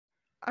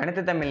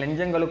அனைத்து தமிழ்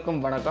நெஞ்சங்களுக்கும்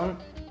வணக்கம்.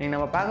 நீங்கள்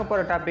நம்ம பார்க்க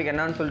போகிற டாபிக்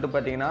என்னன்னு சொல்லிட்டு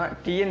பார்த்தீங்கன்னா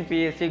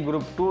டிஎன்பிஎஸ்சி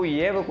குரூப்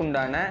 2A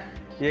உண்டான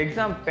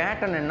எக்ஸாம்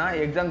பேட்டர்ன் என்ன,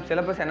 எக்ஸாம்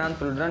சிலபஸ் என்னன்னு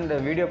சொல்லிட்டு இந்த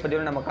வீடியோ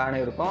பதிவில் நம்ம காண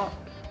இருக்கோம்.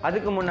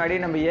 அதுக்கு முன்னாடி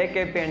நம்ம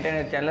AKP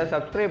இன்டர்நெட் சேனலை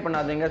சப்ஸ்கிரைப்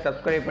பண்ணாதீங்க,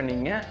 சப்ஸ்கிரைப்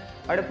பண்ணிங்க.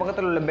 அப்படியே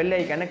பக்கத்தில் உள்ள பெல்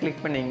ஐக்கானை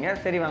கிளிக் பண்ணிங்க.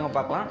 சரி வாங்க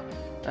பார்க்கலாம்.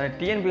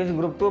 டிஎன்பிஎஸ்சி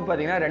குரூப் 2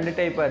 பார்த்தீங்கன்னா ரெண்டு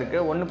டைப்பாக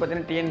இருக்குது. ஒன்று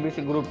பார்த்தீங்கன்னா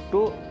டிஎன்பிஎஸ்சி குரூப்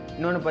 2,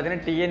 இன்னொன்று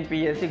பார்த்தீங்கன்னா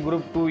டிஎன்பிஎஸ்சி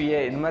குரூப் 2A.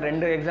 இது மாதிரி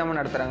ரெண்டு எக்ஸாமும்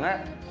நடத்துகிறாங்க.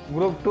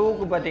 குரூப்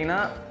 2க்கு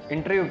பார்த்தீங்கன்னா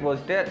இன்டர்வியூ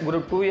போஸ்ட்டு,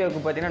 குரூப் 2Aக்கு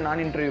பார்த்தீங்கன்னா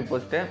நான் இன்டர்வியூ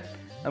போஸ்ட்டு.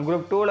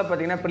 குரூப் 2ல்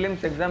பார்த்தீங்கன்னா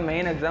ப்ரிலிம்ஸ் எக்ஸாம்,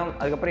 மெயின் எக்ஸாம்,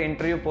 அதுக்கப்புறம்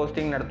இன்டர்வியூ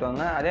போஸ்டிங்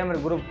நடத்துவாங்க. அதே மாதிரி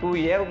குரூப்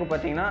 2Aவுக்கு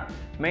பார்த்தீங்கன்னா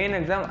மெயின்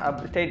எக்ஸாம்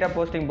ஸ்ட்ரெயிட்டாக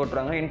போஸ்டிங்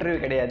போட்டுருவாங்க, இன்டர்வியூ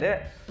கிடையாது.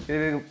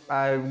 இது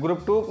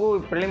குரூப் 2க்கு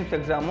ப்ரிலிம்ஸ்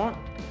எக்ஸாமும்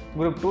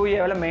குரூப்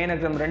 2Aவில் மெயின்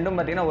எக்ஸாம் ரெண்டும்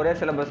பார்த்தீங்கன்னா ஒரே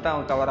சிலபஸ்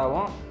தான் கவர்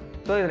ஆகும்.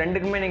 ஸோ இது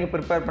ரெண்டுக்குமே நீங்கள்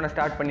ப்ரிப்பேர் பண்ண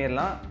ஸ்டார்ட்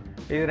பண்ணிடலாம்.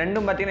 இது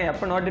ரெண்டும் பார்த்தீங்கன்னா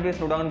எப்போ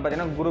நோட்டிஃபிகேஷன் விடுவாங்கன்னு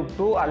பார்த்தீங்கன்னா குரூப்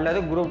 2 அல்லது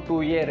குரூப்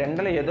 2A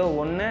ரெண்டில் ஏதோ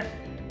ஒன்று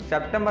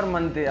செப்டம்பர்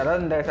மந்த்து,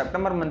 அதாவது இந்த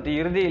செப்டம்பர் மந்த்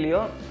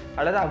இறுதியிலையோ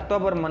அல்லது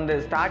அக்டோபர் மந்த்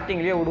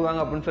ஸ்டார்டிங்லேயோ விடுவாங்க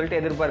அப்படின்னு சொல்லிட்டு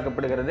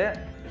எதிர்பார்க்கப்படுகிறது.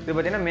 இது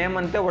பார்த்திங்கன்னா மே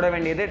மந்த்தே விட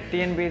வேண்டியது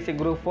டிஎன்பிஎஸ்சி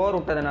குரூப் 4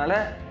 விட்டதுனால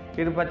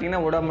இது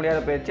பார்த்திங்கன்னா விட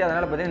முடியாத போயிடுச்சு.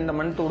 அதனால் பார்த்திங்கன்னா இந்த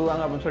மந்த்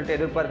விடுவாங்க அப்படின்னு சொல்லிட்டு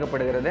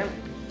எதிர்பார்க்கப்படுகிறது.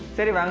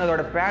 சரி வாங்க,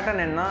 இதோட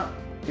பேட்டர்ன் என்ன,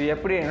 இது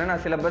எப்படி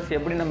என்னென்ன சிலபஸ்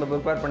எப்படி நம்ம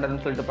ப்ரிப்பேர்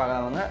பண்ணுறதுன்னு சொல்லிட்டு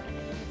பார்க்கலாங்க.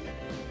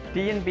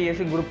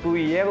 டிஎன்பிஎஸ்சி குரூப்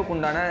 2Aவுக்கு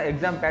உண்டான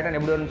எக்ஸாம் பேட்டர்ன்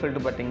எப்படி வரும்னு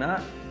சொல்லிட்டு பார்த்தீங்கன்னா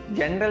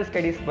ஜென்ரல்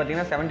ஸ்டடீஸ்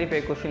பார்த்தீங்கன்னா 75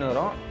 கொஸ்டின்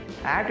வரும்.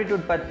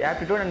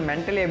 ஆப்டிடியூட் அண்ட்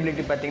மென்டல்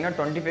எபிலிட்டி பார்த்தீங்கன்னா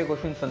 25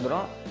 கொஸ்டின்ஸ்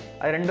வந்துடும்.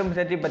 அது ரெண்டும்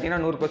சேர்த்து பார்த்தீங்கன்னா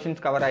 100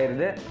 கொஸ்டின்ஸ் கவர்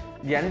ஆயிடுது.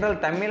 ஜென்ரல்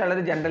தமிழ்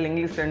அல்லது ஜென்ரல்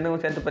இங்கிலீஷ் ரெண்டும்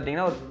சேர்த்து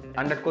பார்த்தீங்கன்னா ஒரு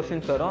 100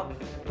 கொஸ்டின்ஸ் வரும்.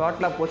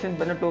 டோட்டலாக கொஸ்டின்ஸ்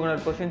பார்த்தீங்கன்னா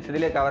 200 கொஸ்டின்ஸ்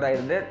இதிலே கவர்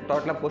ஆயிடுது.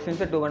 டோட்டலாக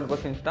கொஸ்டின்ஸு 200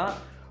 கொஸ்டின்ஸ் தான்.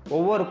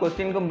 ஒவ்வொரு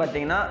கொஸ்டினுக்கும்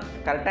பார்த்தீங்கன்னா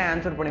கரெக்டாக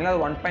ஆன்சர் பண்ணிங்கன்னா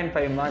அது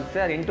 1.5 மார்க்ஸ்.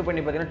 அது இன்ட்டு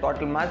பண்ணி பார்த்தீங்கன்னா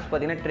டோட்டல் மார்க்ஸ்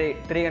பார்த்தீங்கன்னா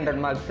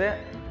 300 மார்க்ஸு.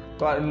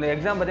 இந்த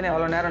எக்ஸாம் பார்த்தீங்கன்னா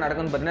எவ்வளோ நேரம்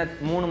நடக்கும்னு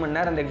பார்த்தீங்கன்னா 3 மணி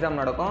நேரம் இந்த எக்ஸாம்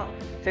நடக்கும்.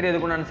 சரி,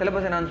 இதுக்கு நான்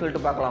சிலபஸ் என்னன்னு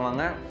சொல்லிட்டு பார்க்கலாம்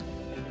வாங்க.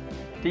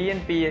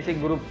 டிஎன்பிஎஸ்சி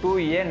குரூப்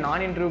 2A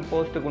நான் இன்டர்வியூ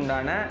போஸ்ட்டுக்கு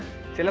உண்டான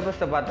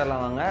சிலபஸை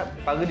பார்த்துடலாம் வாங்க.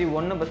 பகுதி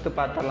 1 ஃபஸ்ட்டு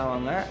பார்த்துடலாம்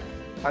வாங்க.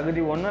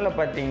 பகுதி 1ல்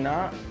பார்த்தீங்கன்னா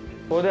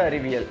பொது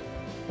அறிவியல்.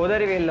 பொது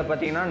அறிவியலில்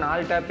பார்த்தீங்கன்னா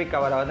 4 டாபிக்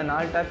கவர் ஆகுது.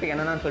 4 டாபிக்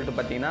என்னென்னு சொல்லிட்டு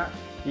பார்த்தீங்கன்னா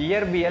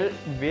இயற்பியல்,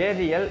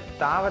 வேதியியல்,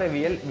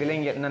 தாவரவியல்,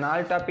 விலங்கியல். இந்த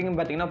 4 டாப்பிக்கும்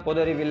பார்த்தீங்கன்னா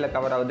பொது அறிவியலில்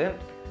கவர் ஆகுது.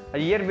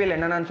 இயற்பியல்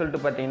என்னென்னு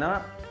சொல்லிட்டு பார்த்தீங்கன்னா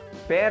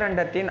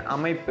பேரண்டத்தின்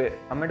அமைப்பு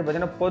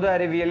பார்த்தீங்கன்னா பொது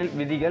அறிவியல்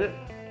விதிகள்,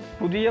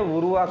 புதிய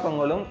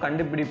உருவாக்கங்களும்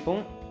கண்டுபிடிப்பும்,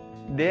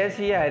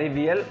 தேசிய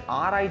அறிவியல்,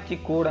 ஆராய்ச்சி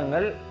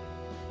கூடங்கள்,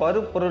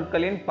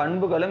 பருப்பொருட்களின்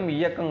பண்புகளும்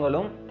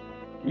இயக்கங்களும்,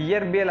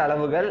 இயற்பியல்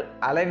அளவுகள்,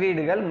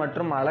 அளவீடுகள்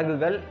மற்றும்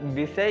அலகுகள்,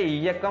 விசை,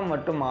 இயக்கம்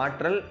மற்றும்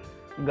ஆற்றல்,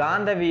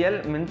 காந்தவியல்,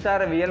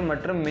 மின்சாரவியல்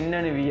மற்றும்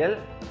மின்னணுவியல்,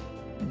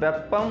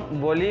 வெப்பம்,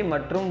 ஒளி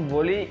மற்றும்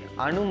ஒளி,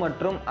 அணு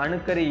மற்றும்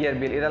அணுக்கரு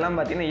இயற்பியல். இதெல்லாம்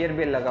பார்த்தீங்கன்னா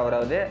இயற்பியலில் கவர்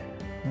ஆகுது.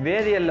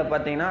 வேதியியலில்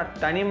பார்த்தீங்கன்னா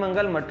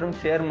தனிமங்கள் மற்றும்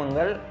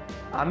சேர்மங்கள்,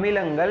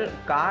 அமிலங்கள்,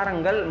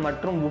 காரங்கள்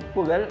மற்றும்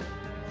உப்புகள்,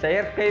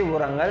 செயற்கை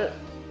உரங்கள்,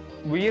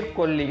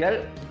 உயிர்கொல்லிகள்,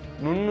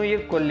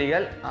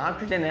 நுண்ணுயிர்கொல்லிகள்,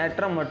 ஆக்சிஜன்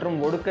ஏற்றம் மற்றும்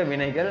ஒடுக்க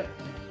வினைகள்,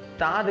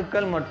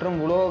 தாதுக்கள் மற்றும்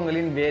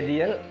உலோகங்களின்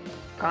வேதியியல்,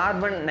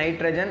 கார்பன்,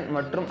 நைட்ரஜன்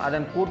மற்றும்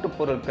அதன் கூட்டுப்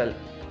பொருட்கள்.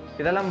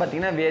 இதெல்லாம்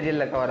பார்த்திங்கன்னா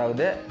வேதியியலில் கவர்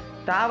ஆகுது.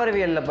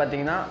 தாவரவியலில்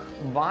பார்த்திங்கன்னா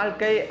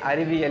வாழ்க்கை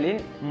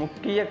அறிவியலின்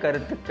முக்கிய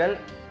கருத்துக்கள்,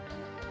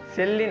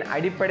 செல்லின்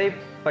அடிப்படை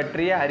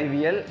பற்றிய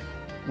அறிவியல்,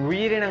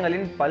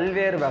 உயிரினங்களின்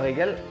பல்வேறு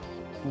வகைகள்,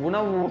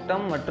 உணவு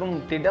ஊட்டம் மற்றும்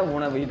திட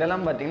உணவு.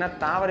 இதெல்லாம் பார்த்திங்கன்னா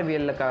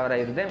தாவரவியலில் கவர்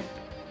ஆகிடுது.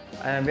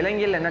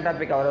 விலங்கியல் என்ன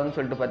டாபிக் கவர் ஆகுதுன்னு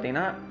சொல்லிட்டு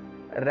பார்த்தீங்கன்னா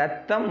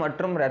இரத்தம்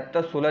மற்றும்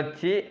இரத்த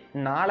சுழற்சி,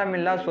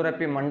 நாளமில்லா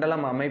சுரப்பி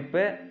மண்டலம்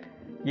அமைப்பு,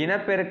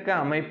 இனப்பெருக்க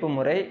அமைப்பு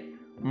முறை,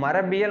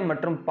 மரபியல்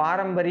மற்றும்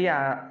பாரம்பரிய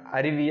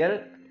அறிவியல்,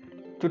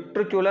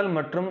 சுற்றுச்சூழல்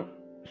மற்றும்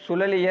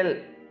சுழலியல்,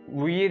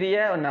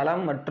 உயிரிய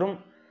நலம் மற்றும்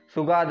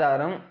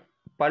சுகாதாரம்,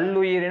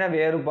 பல்லுயிரின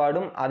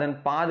வேறுபாடும் அதன்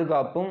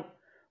பாதுகாப்பும்,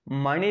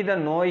 மனித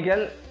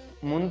நோய்கள்,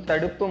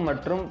 முன்தடுப்பு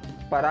மற்றும்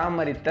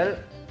பராமரித்தல்,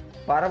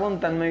 பரவும்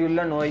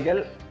தன்மையுள்ள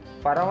நோய்கள்,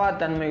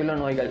 பரவாத்தன்மையுள்ள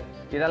நோய்கள்.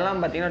 இதெல்லாம்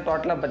பார்த்தீங்கன்னா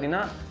டோட்டலாக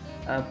பார்த்தீங்கன்னா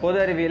பொது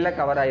அறிவியலில்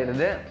கவர்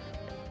ஆகிடுது.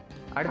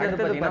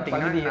 அடுத்தது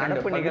பார்த்தீங்கன்னா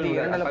நடப்பு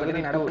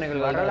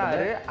நிகழ்வுகள்,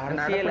 வரலாறு,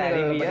 அரசியல்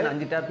அறிவியல்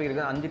 5 டாபிக்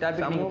இருக்குது. 5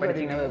 டாபிக் நீங்கள்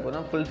படிச்சீங்கன்னா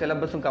போதும், ஃபுல்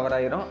சிலபஸும் கவர்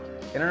ஆகிரும்.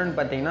 என்னென்னு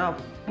பார்த்தீங்கன்னா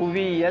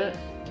புவியியல்,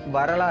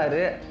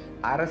 வரலாறு,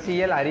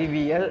 அரசியல்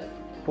அறிவியல்,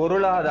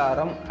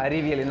 பொருளாதாரம்,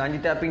 அறிவியல். இந்த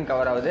 5 டாபிக்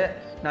கவர் ஆகுது.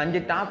 இந்த 5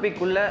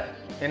 டாப்பிக்குள்ளே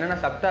என்னென்ன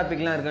சப்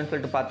டாபிக்லாம் இருக்குதுன்னு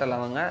சொல்லிட்டு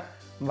பார்த்துடலாம் வாங்க.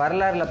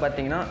 வரலாறில்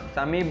பார்த்தீங்கன்னா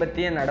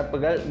சமீபத்திய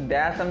நடப்புகள்,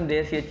 தேசம்,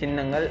 தேசிய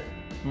சின்னங்கள்,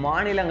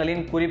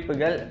 மாநிலங்களின்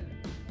குறிப்புகள்,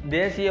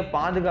 தேசிய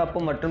பாதுகாப்பு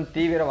மற்றும்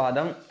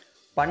தீவிரவாதம்,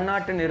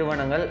 பன்னாட்டு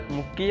நிறுவனங்கள்,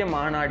 முக்கிய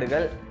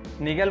மாநாடுகள்,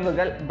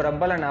 நிகழ்வுகள்,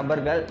 பிரபல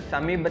நபர்கள்,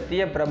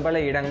 சமீபத்திய பிரபல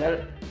இடங்கள்,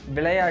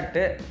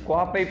 விளையாட்டு,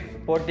 கோப்பை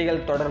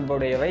போட்டிகள்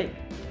தொடர்புடையவை,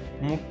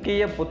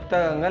 முக்கிய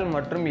புத்தகங்கள்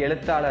மற்றும்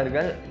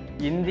எழுத்தாளர்கள்,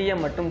 இந்திய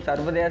மற்றும்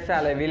சர்வதேச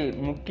அளவில்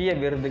முக்கிய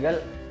விருதுகள்,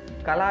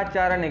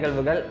 கலாச்சார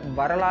நிகழ்வுகள்,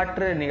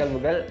 வரலாற்று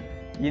நிகழ்வுகள்,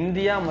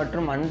 இந்தியா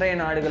மற்றும் அன்றைய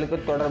நாடுகளுக்கு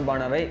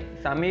தொடர்பானவை,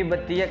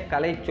 சமீபத்திய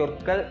கலை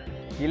சொற்கள்,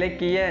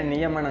 இலக்கிய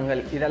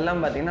நியமனங்கள்.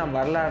 இதெல்லாம் பார்த்திங்கன்னா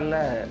வரலாறில்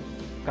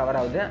கவர்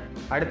ஆகுது.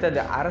 அடுத்தது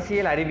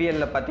அரசியல்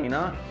அறிவியலில்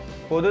பார்த்திங்கன்னா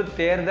பொது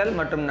தேர்தல்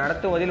மற்றும்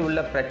நடத்துவதில் உள்ள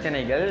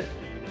பிரச்சனைகள்,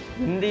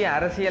 இந்திய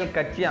அரசியல்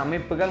கட்சி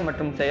அமைப்புகள்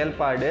மற்றும்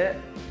செயல்பாடு,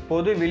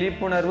 பொது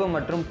விழிப்புணர்வு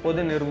மற்றும்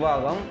பொது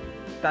நிர்வாகம்,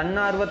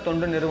 தன்னார்வ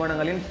தொண்டு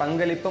நிறுவனங்களின்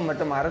பங்களிப்பு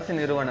மற்றும் அரசு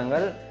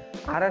நிறுவனங்கள்,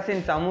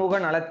 அரசின் சமூக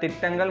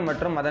நலத்திட்டங்கள்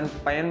மற்றும் அதன்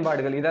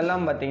பயன்பாடுகள்.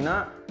 இதெல்லாம் பார்த்திங்கன்னா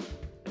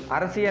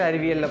அரசியல்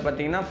அறிவியலில்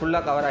பார்த்திங்கன்னா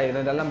ஃபுல்லாக கவர்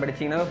ஆகிடும். இதெல்லாம்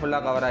படிச்சிங்கன்னாவே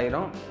ஃபுல்லாக கவர்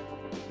ஆகிடும்.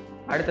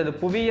 அடுத்தது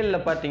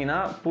புவியியலில் பார்த்திங்கன்னா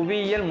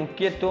புவியியல்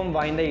முக்கியத்துவம்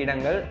வாய்ந்த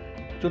இடங்கள்,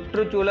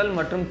 சுற்றுச்சூழல்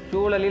மற்றும்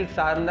சூழலில்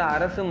சார்ந்த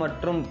அரசு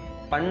மற்றும்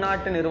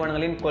பன்னாட்டு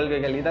நிறுவனங்களின்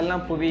கொள்கைகள்.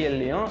 இதெல்லாம்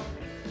புவியியல்லையும்.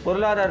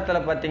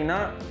 பொருளாதாரத்தில் பார்த்திங்கன்னா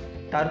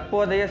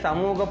தற்போதைய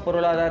சமூக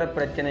பொருளாதார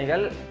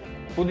பிரச்சனைகள்,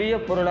 புதிய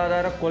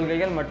பொருளாதார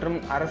கொள்கைகள் மற்றும்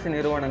அரசு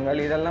நிறுவனங்கள்.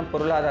 இதெல்லாம்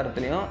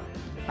பொருளாதாரத்துலேயும்.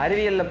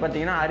 அறிவியலில்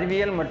பார்த்திங்கன்னா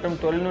அறிவியல் மற்றும்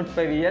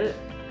தொழில்நுட்பவியல்,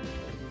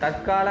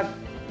 தற்கால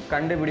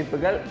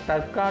கண்டுபிடிப்புகள்,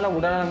 தற்கால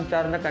உடல்நலம்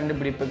சார்ந்த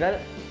கண்டுபிடிப்புகள்,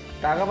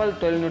 தகவல்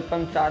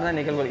தொழில்நுட்பம் சார்ந்த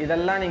நிகழ்வுகள்.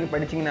 இதெல்லாம் நீங்கள்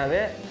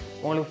படிச்சிங்கனாவே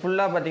உங்களுக்கு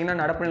ஃபுல்லாக பார்த்திங்கன்னா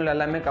நடப்பு நிலை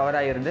எல்லாமே கவர்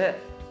ஆகிருது.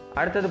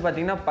 அடுத்தது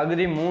பார்த்திங்கன்னா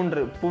பகுதி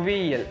 3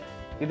 புவியியல்.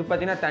 இது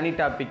பார்த்திங்கன்னா தனி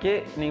டாப்பிக்கு.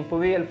 நீங்கள்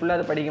புவியியல் ஃபுல்லாக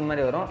அது படிக்கிற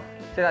மாதிரி வரும்.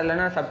 சரி, அதில்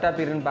என்ன சப்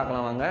டாபிக்னு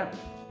பார்க்கலாம் வாங்க.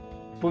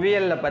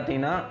 புவியியலில்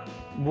பார்த்திங்கன்னா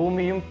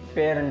பூமியும்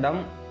பேரண்டம்,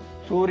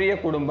 சூரிய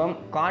குடும்பம்,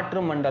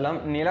 காற்று மண்டலம்,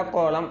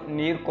 நிலக்கோளம்,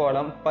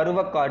 நீர்க்கோளம்,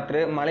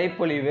 பருவக்காற்று,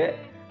 மழைப்பொழிவு,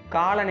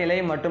 காலநிலை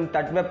மற்றும்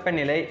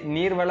தட்பவெப்பநிலை,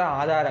 நீர்வள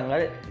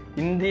ஆதாரங்கள்,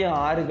 இந்திய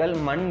ஆறுகள்,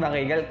 மண்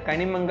வகைகள்,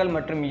 கனிமங்கள்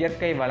மற்றும்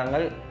இயற்கை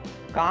வளங்கள்,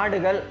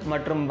 காடுகள்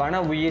மற்றும்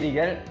வன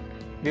உயிரிகள்,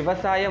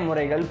 விவசாய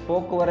முறைகள்,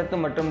 போக்குவரத்து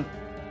மற்றும்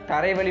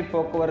தரைவழி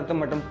போக்குவரத்து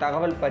மற்றும்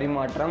தகவல்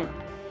பரிமாற்றம்,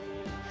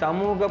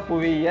 சமூக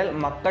புவியியல்,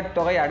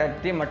 மக்கட்தொகை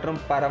அடர்த்தி மற்றும்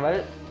பரவல்,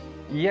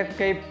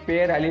 இயற்கை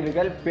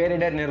பேரழிவுகள்,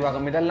 பேரிடர்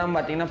நிர்வாகம். இதெல்லாம்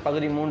பார்த்திங்கன்னா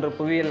பகுதி 3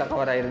 புவியியலில்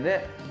கவர் ஆகிருது.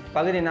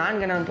 பகுதி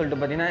 4 என்னன்னு சொல்லிட்டு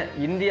பார்த்திங்கன்னா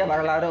இந்திய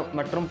வரலாறு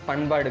மற்றும்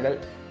பண்பாடுகள்.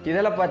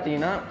 இதில்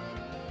பார்த்திங்கன்னா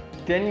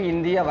தென்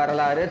இந்திய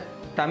வரலாறு,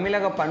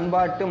 தமிழக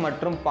பண்பாட்டு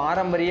மற்றும்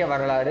பாரம்பரிய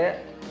வரலாறு,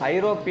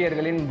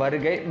 ஐரோப்பியர்களின்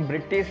வருகை,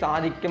 பிரிட்டிஷ்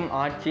ஆதிக்கம்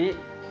ஆட்சி,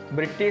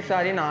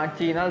 பிரிட்டிஷாரின்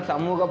ஆட்சியினால்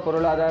சமூக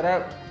பொருளாதார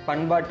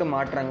பண்பாட்டு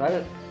மாற்றங்கள்,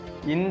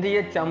 இந்திய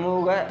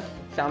சமூக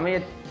சமய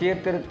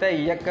சீர்திருத்த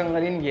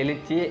இயக்கங்களின்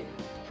எழுச்சி,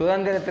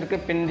 சுதந்திரத்திற்கு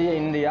பிந்தைய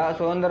இந்தியா,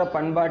 சுதந்திர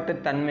பண்பாட்டு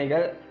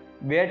தன்மைகள்,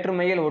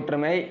 வேற்றுமையில்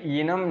ஒற்றுமை,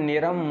 இனம்,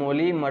 நிறம்,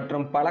 மொழி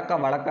மற்றும் பழக்க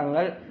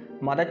வழக்கங்கள்,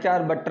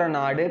 மதச்சார்பற்ற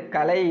நாடு,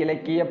 கலை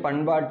இலக்கிய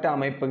பண்பாட்டு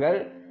அமைப்புகள்,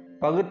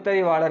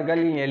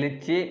 பகுத்தறிவாளர்களின்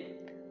எழுச்சி,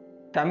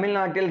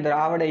 தமிழ்நாட்டில்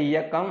திராவிட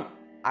இயக்கம்,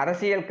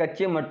 அரசியல்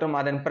கட்சி மற்றும்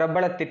அதன்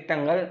பிரபல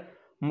திட்டங்கள்,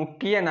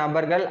 முக்கிய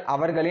நபர்கள்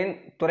அவர்களின்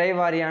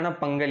துறைவாரியான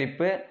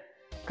பங்களிப்பு,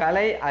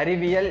 கலை,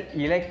 அறிவியல்,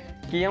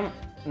 இலக்கியம்,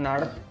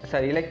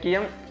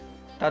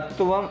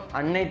 தத்துவம்,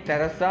 அன்னை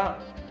தெரசா,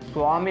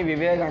 சுவாமி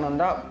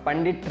விவேகானந்தா,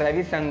 பண்டிட்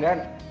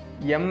ரவிசங்கர்,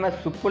 MS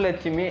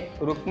சுப்புலட்சுமி,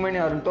 ருக்மணி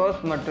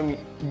அருந்தோஸ் மற்றும்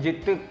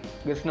ஜித்து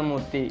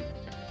கிருஷ்ணமூர்த்தி.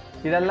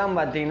 இதெல்லாம்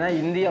பார்த்திங்கன்னா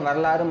இந்திய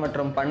வரலாறு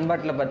மற்றும்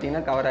பண்பாட்டில்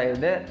பார்த்திங்கன்னா கவர்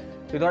ஆகிடுது.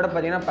 இதோட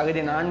பார்த்திங்கன்னா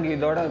பகுதி 4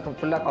 இதோட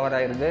ஃபுல்லாக கவர்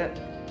ஆகிடுது.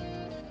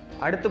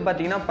 அடுத்து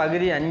பார்த்திங்கன்னா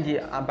பகுதி 5.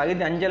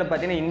 பகுதி 5ல்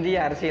பார்த்திங்கன்னா இந்திய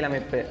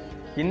அரசியலமைப்பு.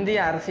 இந்திய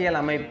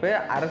அரசியலமைப்பு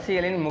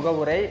அரசியலின்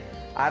முகவுரை,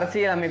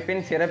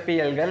 அரசியலமைப்பின்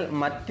சிறப்பியல்கள்,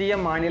 மத்திய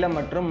மாநில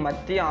மற்றும்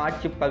மத்திய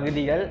ஆட்சி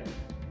பகுதிகள்,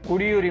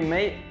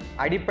 குடியுரிமை,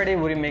 அடிப்படை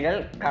உரிமைகள்,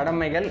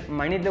 கடமைகள்,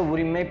 மனித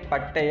உரிமை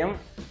பட்டயம்,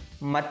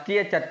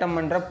 மத்திய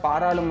சட்டமன்ற,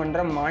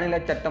 பாராளுமன்ற, மாநில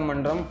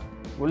சட்டமன்றம்,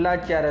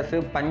 உள்ளாட்சி அரசு,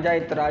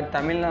 பஞ்சாயத்து ராஜ்,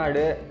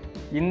 தமிழ்நாடு,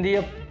 இந்திய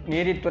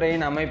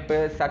நீதித்துறையின் அமைப்பு,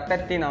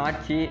 சட்டத்தின்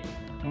ஆட்சி,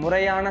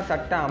 முறையான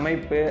சட்ட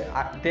அமைப்பு,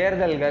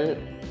 தேர்தல்கள்,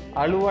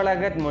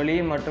 அலுவலக மொழி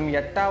மற்றும்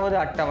 8வது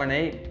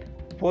அட்டவணை,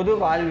 பொது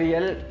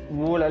வாழ்வியல்,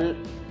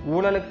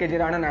 ஊழலுக்கு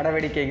எதிரான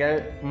நடவடிக்கைகள்,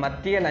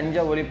 மத்திய லஞ்ச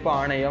ஒழிப்பு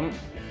ஆணையம்,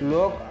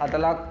 லோக்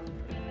அதாலத்,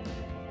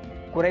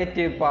 குறை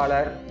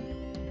தீர்ப்பாளர்,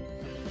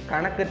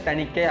 கணக்கு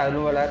தணிக்கை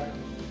அலுவலர்,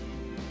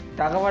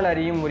 தகவல்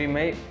அறியும்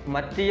உரிமை,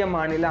 மத்திய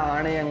மாநில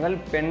ஆணையங்கள்,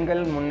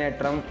 பெண்கள்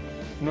முன்னேற்றம்,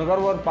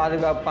 நுகர்வோர்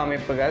பாதுகாப்பு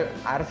அமைப்புகள்,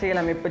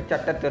 அரசியலமைப்பு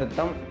சட்ட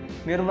திருத்தம்,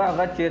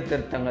 நிர்வாக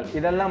சீர்திருத்தங்கள்.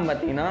 இதெல்லாம்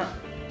பார்த்திங்கன்னா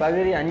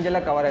பகுதி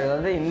 5ல் கவர்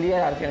ஆகிறது. இந்திய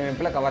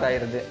அரசியலமைப்பில் கவர்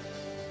ஆகிருது.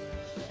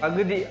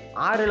 பகுதி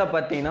 6ல்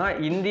பார்த்திங்கன்னா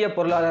இந்திய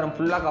பொருளாதாரம்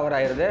ஃபுல்லாக கவர்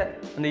ஆகிருது.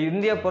 அந்த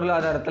இந்திய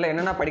பொருளாதாரத்தில்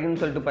என்னென்ன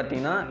படிக்கணும்னு சொல்லிட்டு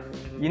பார்த்திங்கன்னா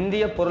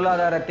இந்திய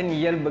பொருளாதாரத்தின்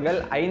இயல்புகள்,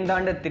 5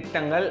 ஆண்டு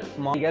திட்டங்கள்,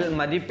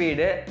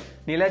 மதிப்பீடு,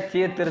 நில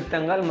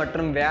சீர்திருத்தங்கள்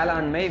மற்றும்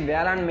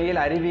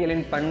வேளாண்மையில்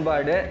அறிவியலின்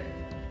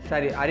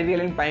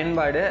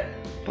பயன்பாடு,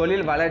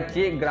 தொழில்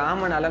வளர்ச்சி,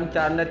 கிராம நலம்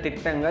சார்ந்த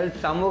திட்டங்கள்,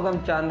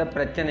 சமூகம் சார்ந்த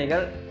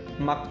பிரச்சனைகள்,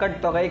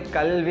 மக்கட்தொகை,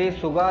 கல்வி,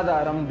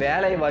 சுகாதாரம்,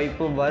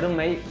 வேலைவாய்ப்பு,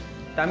 வறுமை,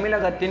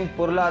 தமிழகத்தின்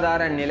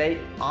பொருளாதார நிலை,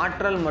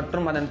 ஆற்றல்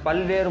மற்றும் அதன்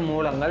பல்வேறு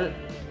மூலங்கள்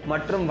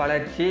மற்றும்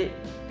வளர்ச்சி,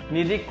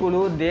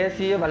 நிதிக்குழு,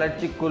 தேசிய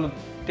வளர்ச்சி குழு,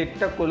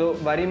 திட்டக்குழு,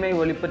 வறுமை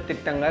ஒழிப்பு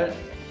திட்டங்கள்,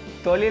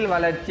 தொழில்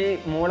வளர்ச்சி,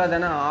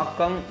 மூலதன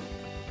ஆக்கம்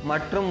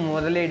மற்றும்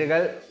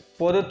முதலீடுகள்,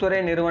 பொதுத்துறை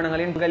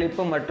நிறுவனங்களின்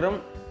பங்களிப்பு மற்றும்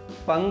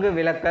பங்கு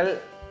விலக்கல்,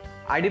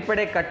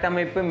 அடிப்படை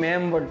கட்டமைப்பு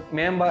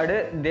மேம்பாடு,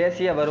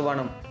 தேசிய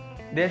வருமானம்.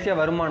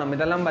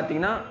 இதெல்லாம்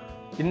பார்த்திங்கன்னா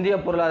இந்திய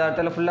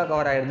பொருளாதாரத்தில் ஃபுல்லாக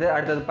கவர் ஆகிடுது.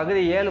 அடுத்தது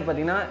பகுதி 7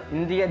 பார்த்திங்கன்னா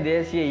இந்திய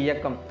தேசிய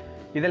இயக்கம்.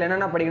 இதில்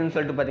என்னென்ன படிக்கணும்னு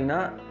சொல்லிட்டு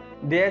பார்த்திங்கன்னா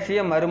தேசிய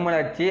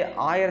மறுமலர்ச்சி,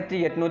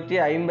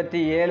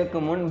 1857க்கு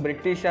முன்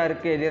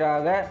பிரிட்டிஷாருக்கு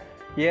எதிராக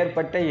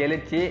ஏற்பட்ட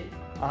எழுச்சி,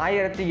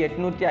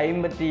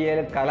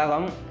 1857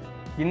 கழகம்,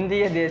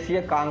 இந்திய தேசிய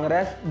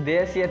காங்கிரஸ்,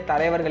 தேசிய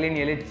தலைவர்களின்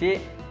எழுச்சி,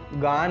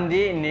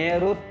 காந்தி,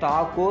 நேரு,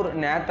 தாக்கூர்,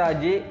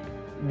 நேதாஜி,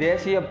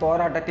 தேசிய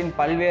போராட்டத்தின்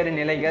பல்வேறு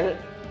நிலைகள்,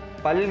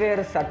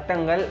 பல்வேறு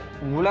சட்டங்கள்,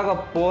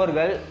 உலகப்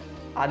போர்கள்,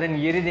 அதன்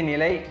இறுதி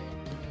நிலை,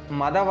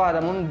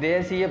 மதவாதமும்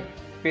தேசிய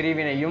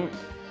பிரிவினையும்,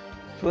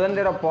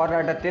 சுதந்திர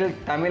போராட்டத்தில்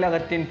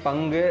தமிழகத்தின்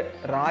பங்கு,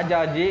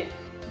 ராஜாஜி,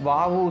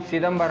 வ.உ.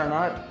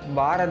 சிதம்பரனார்,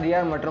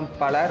 பாரதியார் மற்றும்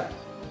பலர்,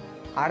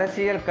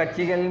 அரசியல்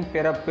கட்சிகளின்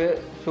பிறப்பு,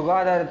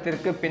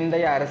 சுகாதாரத்திற்கு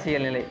பிந்தைய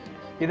அரசியல் நிலை.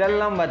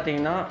 இதெல்லாம்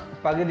பார்த்திங்கன்னா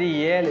பகுதி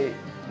 7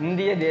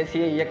 இந்திய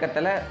தேசிய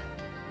இயக்கத்தில்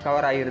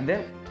கவர் ஆகிருது.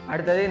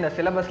 அடுத்தது இந்த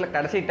சிலபஸில்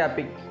கடைசி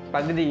டாபிக்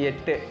பகுதி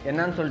 8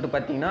 என்னன்னு சொல்லிட்டு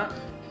பார்த்தீங்கன்னா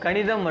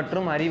கணிதம்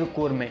மற்றும் அறிவு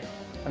கூர்மை.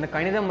 அந்த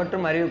கணிதம்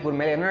மற்றும் அறிவு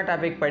கூர்மையில் என்ன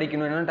டாபிக்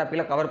படிக்கணும், என்ன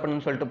டாப்பிக்கில் கவர்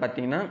பண்ணணும்னு சொல்லிட்டு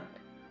பார்த்தீங்கன்னா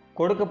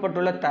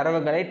கொடுக்கப்பட்டுள்ள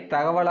தரவுகளை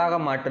தகவலாக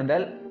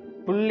மாற்றுதல்,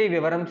 புள்ளி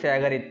விவரம்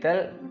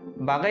சேகரித்தல்,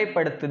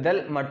 வகைப்படுத்துதல்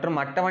மற்றும்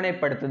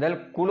அட்டவணைப்படுத்துதல்,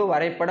 குழு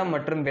வரைபடம்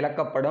மற்றும்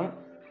விளக்கப்படம்,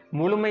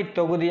 முழுமை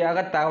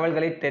தொகுதியாக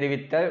தகவல்களை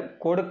தெரிவித்தல்,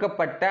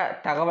 கொடுக்கப்பட்ட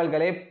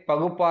தகவல்களை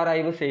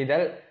பகுப்பாராய்வு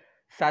செய்தல்,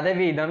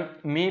 சதவீதம்,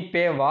 மீ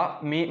பே வா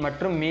மீ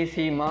மற்றும் மீ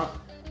சீமா,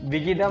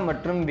 விகிதம்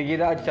மற்றும்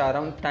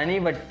விகிதாச்சாரம், தனி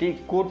வட்டி,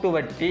 கூட்டு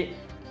வட்டி,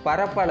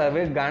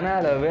 பரப்பளவு, கன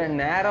அளவு,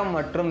 நேரம்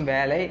மற்றும்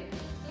வேலை,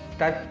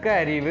 தர்க்க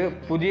அறிவு,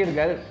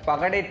 புதிர்கள்,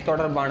 பகடை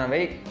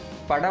தொடர்பானவை,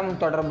 படம்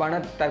தொடர்பான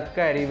தர்க்க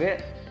அறிவு,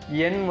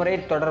 எண்முறை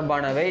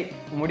தொடர்பானவை,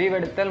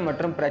 முடிவெடுத்தல்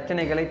மற்றும்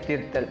பிரச்சனைகளை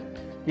தீர்த்தல்.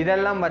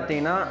 இதெல்லாம்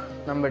பார்த்திங்கன்னா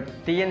நம்ம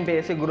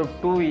டிஎன்பிஎஸ்சி குரூப்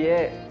 2A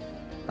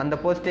அந்த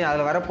போஸ்டிங்,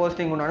 அதில் வர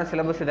போஸ்டிங் உண்டான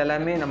சிலபஸ்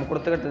இதெல்லாமே நம்ம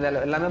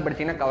கொடுத்துக்கிறது எல்லாமே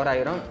படித்திங்கன்னா கவர்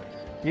ஆகிரும்.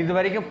 இது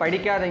வரைக்கும்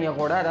படிக்காதவங்க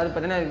கூட, அதாவது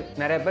பார்த்திங்கன்னா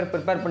நிறைய பேர்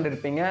ப்ரிப்பேர்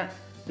பண்ணியிருப்பீங்க,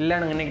 இல்லை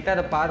நாங்கள் இன்றைக்கி தான்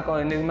அதை பார்க்கோம்,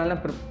 இதுக்கு மேலே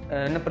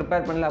இன்னும்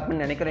ப்ரிப்பேர் பண்ணல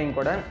அப்படின்னு நினைக்கிறவங்க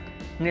கூட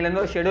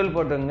இன்னிலேருந்து ஒரு ஷெடியூல்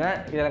போட்டுங்க.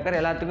 இதில் இருக்கிற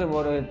எல்லாத்துக்கும்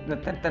ஒரு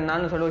தத்தனை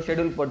நாள்னு சொல்லி ஒரு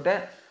ஷெடியூல் போட்டு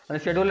அந்த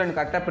ஷெடியூலில் எனக்கு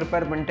கரெக்டாக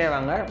ப்ரிப்பேர் பண்ணிட்டே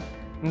வாங்க.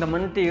 இந்த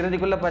மந்த்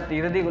இறுதிக்குள்ளே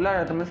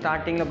அடுத்த மந்த்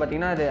ஸ்டார்டிங்கில்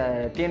பார்த்தீங்கன்னா அது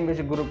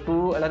டிஎன்பிஎஸ்சி குரூப் 2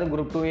 அல்லது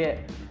குரூப் 2A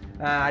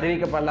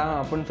அறிவிக்கப்படலாம்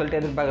அப்படின்னு சொல்லிட்டு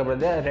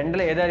எதிர்பார்க்கப்படுது.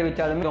 ரெண்டில் எது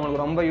அறிவித்தாலுமே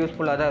உங்களுக்கு ரொம்ப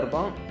யூஸ்ஃபுல்லாக தான்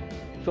இருக்கும்.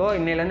 ஸோ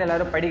இன்னையிலேருந்து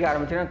எல்லோரும் படிக்க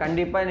ஆரம்பிச்சிங்கன்னா,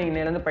 கண்டிப்பாக நீங்கள்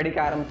இன்னையிலேருந்து படிக்க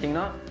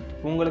ஆரம்பிச்சிங்கன்னா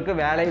உங்களுக்கு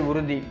வேலை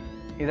உறுதி.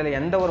 இதில்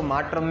எந்த ஒரு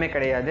மாற்றமுமே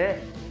கிடையாது.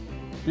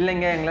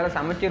 இல்லைங்க எங்களால்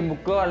சமச்சீர்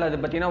புக்கோ அல்லது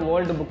பார்த்திங்கன்னா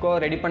ஓல்டு புக்கோ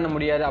ரெடி பண்ண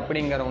முடியாது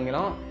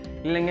அப்படிங்கிறவங்களும்,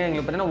 இல்லைங்க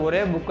எங்களுக்கு பார்த்திங்கன்னா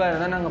ஒரே புக்காக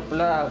இருந்தால் நாங்கள்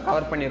ஃபுல்லாக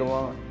கவர்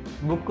பண்ணிடுவோம்,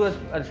 புக்கு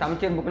அது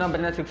சமச்சீர் புக்குனா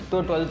பார்த்திங்கன்னா 6th to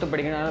 12th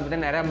படிக்கணும், அதனால்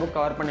பார்த்திங்கன்னா நிறையா புக்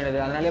கவர் பண்ணிடுது,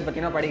 அதனாலே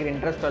பார்த்திங்கன்னா படிக்கிற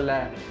இன்ட்ரெஸ்ட் இல்லை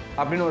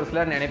அப்படின்னு ஒரு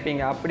சிலர்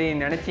நினைப்பீங்க. அப்படி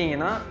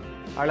நினச்சிங்கன்னா,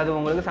 அல்லது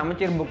உங்களுக்கு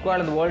சமச்சீர் புக்கோ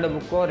அல்லது ஓல்டு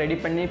புக்கோ ரெடி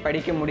பண்ணி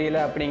படிக்க முடியல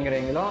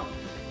அப்படிங்கிறவங்களும்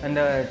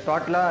அந்த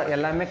டோட்டலாக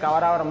எல்லாமே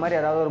கவர் ஆகிற மாதிரி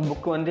ஏதாவது ஒரு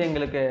புக்கு வந்து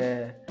எங்களுக்கு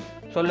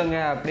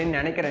சொல்லுங்கள் அப்படின்னு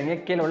நினைக்கிறவங்க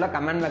கீழே உள்ள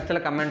கமெண்ட்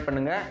பாக்ஸில் கமெண்ட்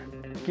பண்ணுங்கள்.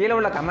 கீழே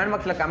உள்ள கமெண்ட்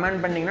பாக்ஸில்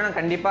கமெண்ட் பண்ணிங்கன்னா நான்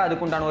கண்டிப்பாக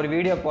அதுக்குண்டான ஒரு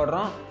வீடியோ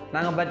போடுறோம்.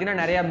 நாங்கள்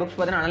பார்த்தீங்கன்னா நிறையா புக்ஸ்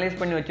பார்த்தீங்கன்னா அனலைஸ்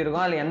பண்ணி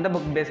வச்சுருக்கோம். அதில் எந்த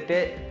புக் பெஸ்ட்டு,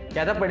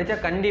 எதை படித்தா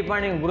கண்டிப்பாக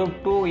நீங்கள் குரூப்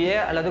 2A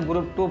அல்லது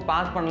குரூப் 2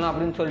 பாஸ் பண்ணலாம்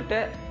அப்படின்னு சொல்லிட்டு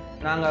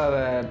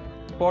நாங்கள்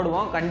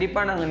போடுவோம்.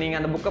 கண்டிப்பாக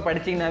நீங்கள் அந்த புக்கை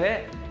படிச்சிங்கனாவே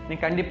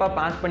நீங்கள் கண்டிப்பாக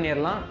பாஸ்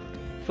பண்ணிடலாம்.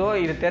 ஸோ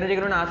இது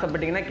தெரிஞ்சுக்கணும்னு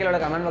ஆசைப்பட்டீங்கன்னா கீழே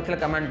உள்ள கமெண்ட்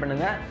பாக்ஸில் கமெண்ட்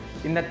பண்ணுங்கள்.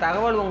 இந்த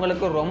தகவல்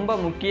உங்களுக்கு ரொம்ப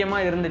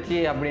முக்கியமாக இருந்துச்சு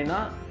அப்படின்னா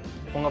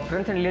உங்கள்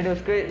ஃப்ரெண்ட்ஸ் அண்ட்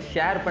ரிலேட்டிவ்ஸ்க்கு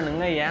ஷேர்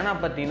பண்ணுங்கள். ஏன்னா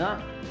பார்த்தீங்கன்னா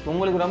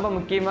உங்களுக்கு ரொம்ப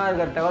முக்கியமாக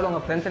இருக்கிற தகவல்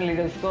உங்கள் ஃப்ரெண்ட்ஸ் அண்ட்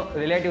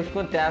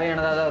ரிலேட்டிவ்ஸ்க்கும்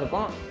தேவையானதாக தான்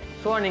இருக்கும்.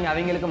 ஸோ நீங்கள்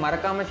அவங்களுக்கு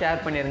மறக்காமல்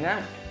ஷேர் பண்ணிடுங்க.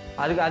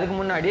 அதுக்கு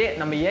முன்னாடி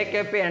நம்ம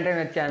AKP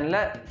என்டர்நெட்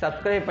சேனலை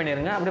சப்ஸ்கிரைப்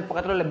பண்ணிடுங்க. அப்படியே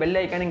பக்கத்தில் உள்ள பெல்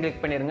ஐக்கானையும்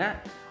கிளிக் பண்ணிடுங்க.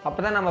 அப்போ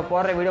தான் நம்ம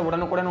போடுற வீடியோ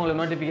உடனுக்குடன்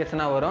உங்களுக்கு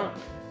நோட்டிஃபிகேஷனாக வரும்.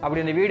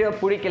 அப்படி இந்த வீடியோ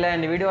பிடிக்கல,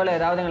 இந்த வீடியோவில்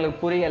ஏதாவது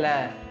எங்களுக்கு புரியலை,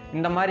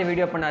 இந்த மாதிரி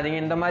வீடியோ பண்ணாதீங்க,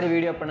 இந்த மாதிரி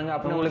வீடியோ பண்ணுங்கள்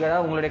அப்படின்னு உங்களுக்கு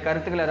ஏதாவது உங்களுடைய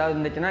கருத்துக்கள் ஏதாவது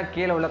இருந்துச்சுன்னா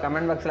கீழே உள்ள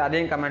கமெண்ட் பாக்ஸில்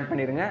அதையும் கமெண்ட்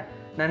பண்ணிடுங்க.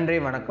 நன்றி,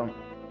 வணக்கம்.